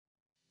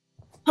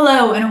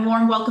Hello, and a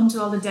warm welcome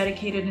to all the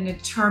dedicated and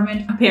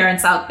determined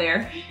parents out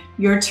there.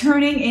 You're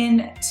turning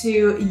in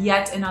to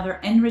yet another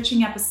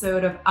enriching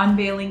episode of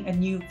Unveiling a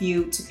New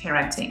View to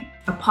Parenting,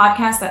 a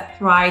podcast that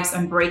thrives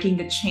on breaking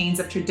the chains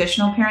of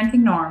traditional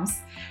parenting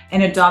norms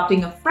and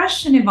adopting a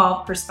fresh and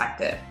evolved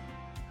perspective.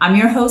 I'm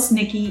your host,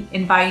 Nikki,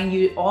 inviting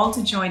you all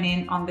to join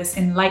in on this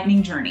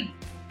enlightening journey.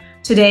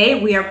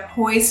 Today, we are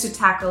poised to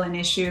tackle an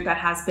issue that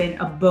has been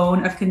a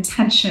bone of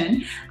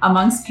contention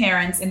amongst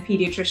parents and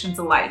pediatricians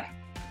alike.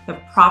 The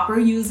proper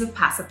use of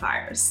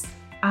pacifiers.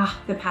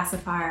 The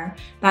pacifier.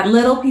 That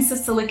little piece of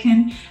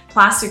silicone,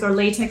 plastic, or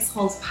latex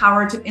holds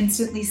power to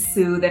instantly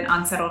soothe an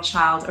unsettled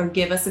child or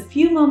give us a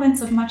few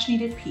moments of much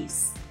needed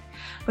peace.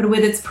 But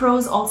with its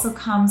pros also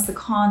comes the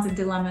cons and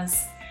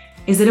dilemmas.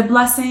 Is it a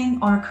blessing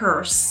or a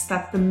curse?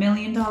 That's the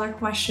million-dollar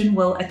question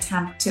we'll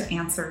attempt to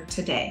answer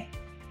today.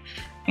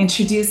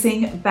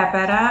 Introducing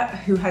Babetta,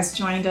 who has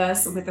joined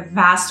us with a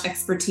vast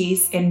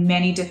expertise in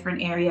many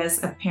different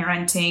areas of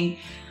parenting,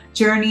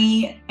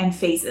 journey, and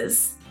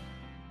phases.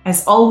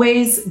 As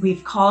always,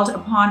 we've called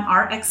upon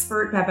our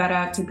expert,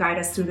 Babetta, to guide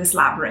us through this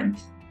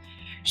labyrinth.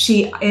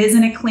 She is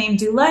an acclaimed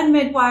doula and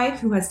midwife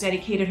who has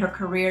dedicated her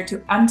career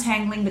to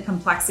untangling the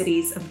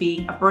complexities of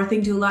being a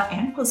birthing doula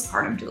and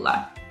postpartum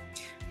doula.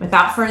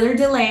 Without further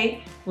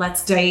delay,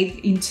 let's dive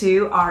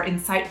into our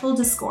insightful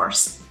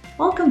discourse.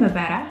 Welcome,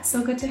 Babetta.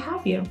 So good to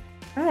have you.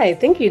 Hi,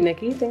 thank you,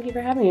 Nikki. Thank you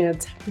for having me.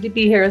 It's happy to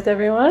be here with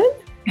everyone.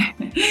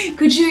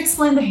 Could you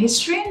explain the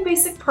history and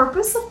basic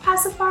purpose of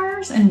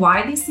pacifiers and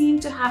why they seem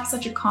to have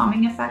such a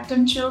calming effect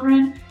on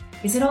children?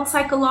 Is it all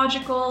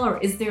psychological or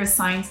is there a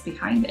science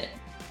behind it?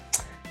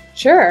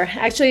 Sure.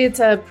 Actually,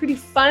 it's a pretty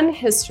fun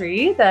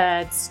history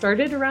that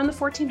started around the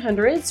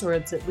 1400s, or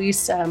it's at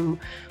least when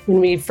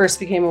we first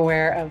became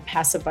aware of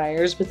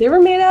pacifiers, but they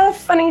were made out of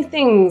funny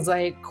things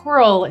like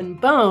coral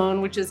and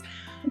bone, which is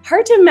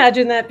hard to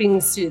imagine that being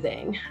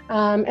soothing.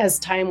 As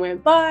time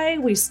went by,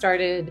 we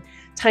started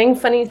tying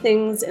funny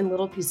things in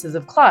little pieces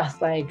of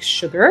cloth like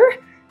sugar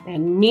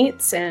and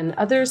meats and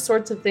other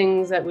sorts of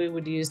things that we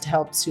would use to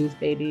help soothe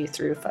baby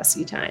through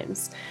fussy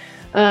times.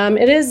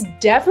 It is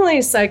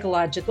definitely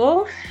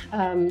psychological.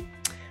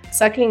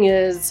 Sucking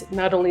is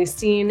not only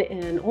seen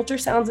in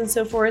ultrasounds and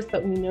so forth,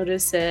 but we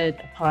notice it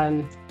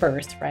upon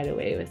birth right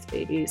away with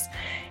babies.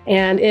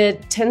 And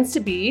it tends to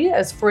be,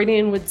 as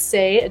Freudian would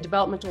say, a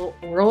developmental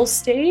oral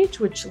stage,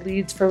 which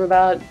leads from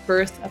about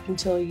birth up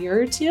until a year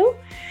or two.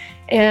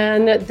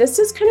 And this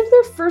is kind of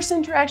their first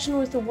interaction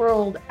with the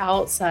world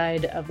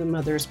outside of the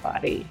mother's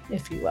body,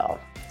 if you will.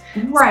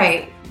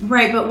 Right.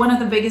 But one of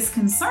the biggest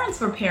concerns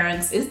for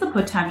parents is the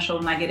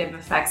potential negative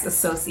effects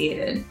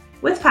associated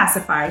with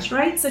pacifiers,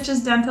 right? Such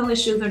as dental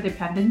issues or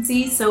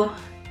dependency. So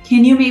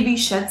can you maybe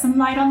shed some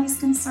light on these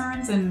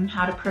concerns and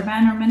how to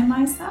prevent or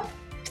minimize them?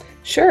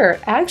 Sure.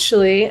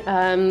 Actually,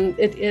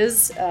 it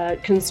is a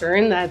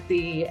concern that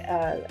the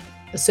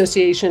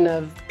Association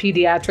of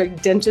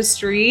Pediatric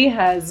Dentistry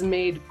has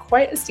made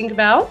quite a stink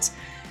about,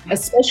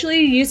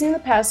 especially using the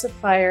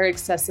pacifier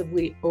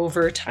excessively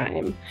over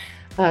time.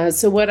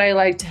 So what I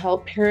like to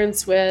help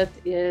parents with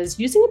is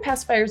using a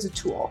pacifier as a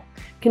tool.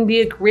 It can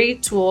be a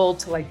great tool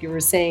to, like you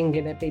were saying,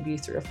 get a baby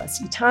through a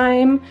fussy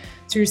time,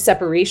 through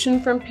separation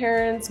from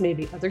parents,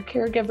 maybe other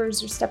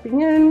caregivers are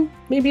stepping in,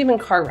 maybe even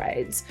car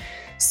rides.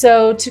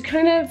 So to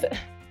kind of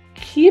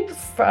keep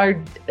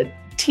our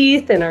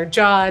teeth and our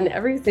jaw and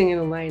everything in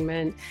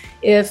alignment,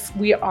 if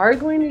we are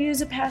going to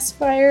use a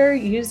pacifier,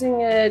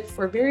 using it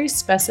for very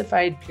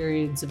specified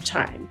periods of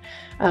time.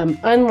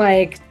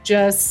 Unlike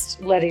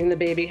just letting the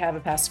baby have a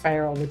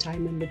pacifier all the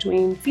time in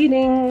between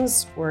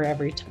feedings or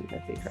every time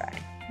that they cry.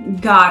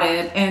 Got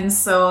it. And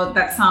so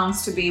that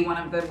sounds to be one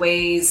of the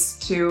ways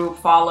to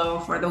follow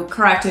for the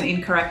correct and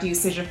incorrect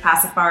usage of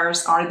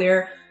pacifiers. Are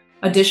there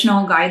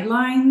additional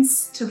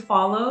guidelines to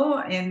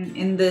follow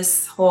in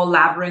this whole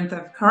labyrinth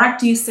of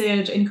correct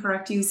usage,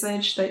 incorrect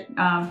usage that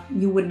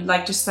you would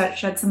like to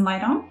shed some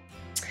light on?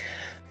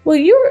 Well,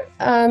 you're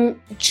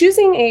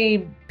choosing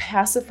a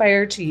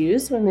pacifier to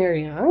use when they're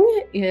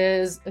young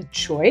is a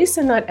choice,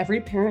 and not every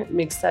parent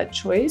makes that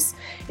choice.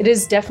 It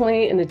is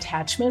definitely an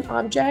attachment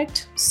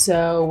object.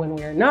 So when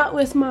we're not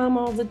with mom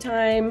all the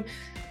time,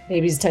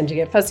 babies tend to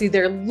get fussy.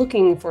 They're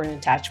looking for an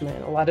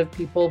attachment. A lot of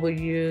people will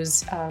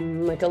use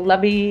like a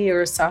lovey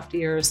or a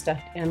softie or a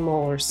stuffed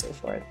animal or so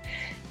forth.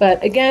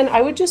 But again,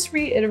 I would just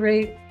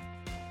reiterate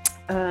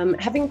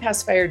having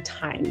pacifier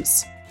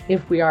times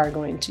if we are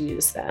going to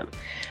use them.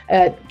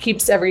 It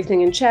keeps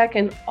everything in check.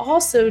 And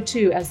also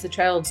too, as the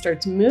child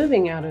starts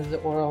moving out of the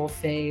oral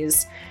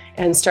phase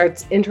and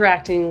starts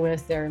interacting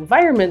with their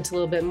environment a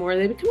little bit more,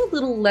 they become a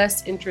little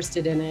less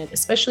interested in it,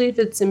 especially if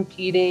it's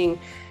impeding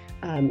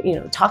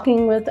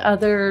talking with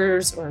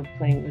others or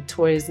playing with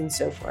toys and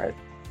so forth.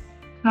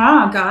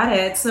 Got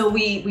it. So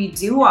we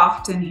do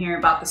often hear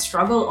about the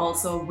struggle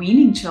also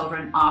weaning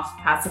children off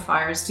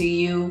pacifiers. Do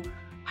you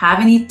have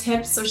any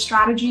tips or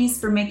strategies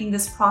for making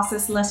this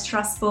process less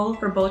stressful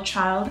for both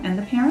child and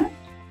the parent?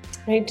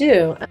 I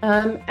do.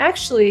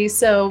 Actually,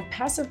 so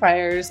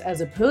pacifiers,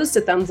 as opposed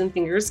to thumbs and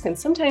fingers, can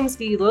sometimes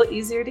be a little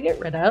easier to get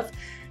rid of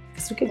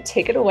because we can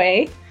take it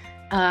away.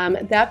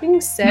 That being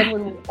said,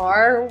 when we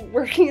are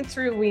working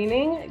through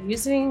weaning,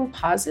 using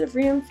positive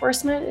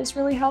reinforcement is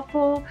really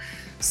helpful.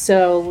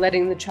 So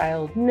letting the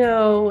child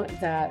know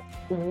that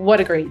what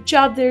a great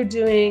job they're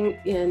doing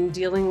in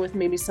dealing with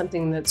maybe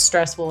something that's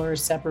stressful or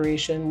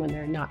separation when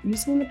they're not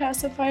using the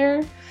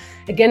pacifier.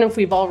 Again, if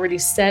we've already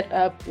set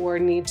up or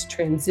need to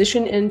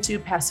transition into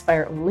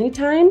pacifier only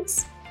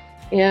times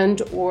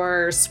and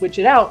or switch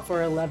it out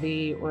for a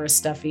lovey or a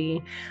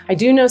stuffy. I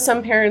do know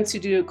some parents who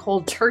do a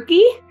cold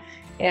turkey,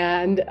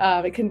 and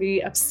it can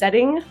be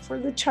upsetting for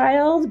the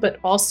child, but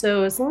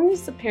also as long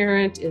as the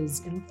parent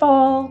is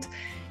involved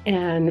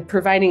and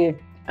providing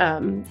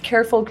a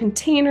careful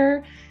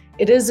container,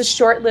 it is a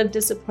short-lived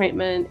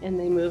disappointment and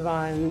they move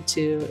on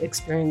to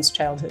experience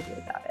childhood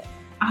without it.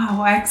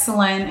 Oh,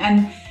 excellent.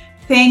 And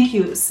thank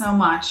you so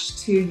much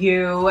to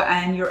you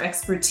and your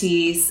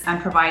expertise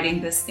and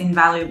providing this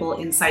invaluable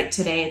insight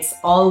today. It's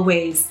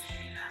always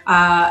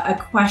a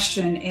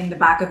question in the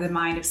back of the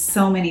mind of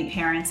so many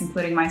parents,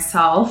 including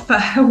myself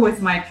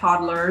with my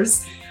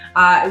toddlers.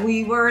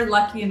 We were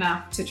lucky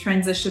enough to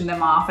transition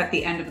them off at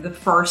the end of the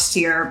first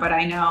year, but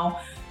I know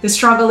the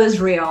struggle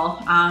is real.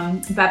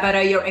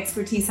 Babetta, your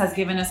expertise has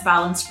given us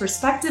balanced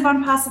perspective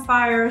on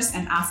pacifiers,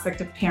 an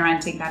aspect of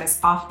parenting that is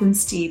often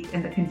steeped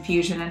in the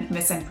confusion and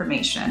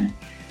misinformation.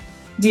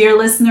 Dear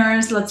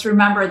listeners, let's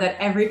remember that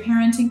every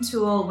parenting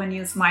tool, when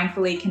used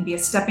mindfully, can be a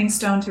stepping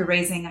stone to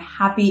raising a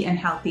happy and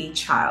healthy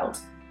child.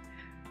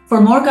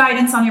 For more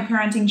guidance on your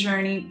parenting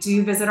journey,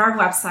 do visit our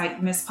website,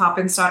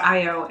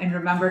 misspoppins.io, and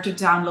remember to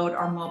download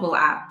our mobile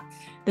app.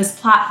 This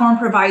platform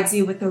provides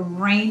you with a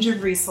range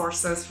of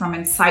resources, from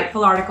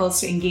insightful articles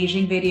to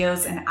engaging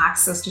videos and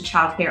access to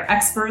childcare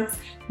experts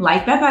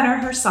like Babetta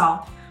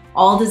herself,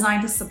 all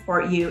designed to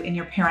support you in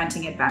your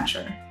parenting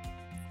adventure.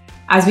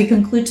 As we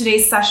conclude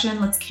today's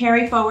session, let's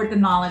carry forward the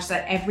knowledge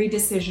that every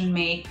decision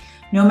made,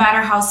 no matter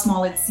how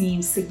small it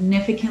seems,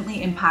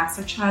 significantly impacts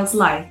our child's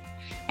life.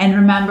 And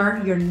remember,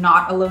 you're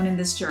not alone in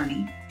this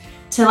journey.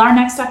 Till our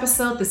next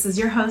episode, this is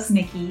your host,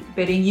 Nikki,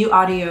 bidding you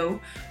adieu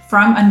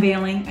from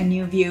Unveiling a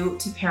New View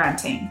to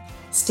Parenting.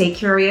 Stay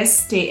curious,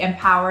 stay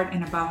empowered,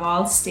 and above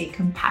all, stay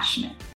compassionate.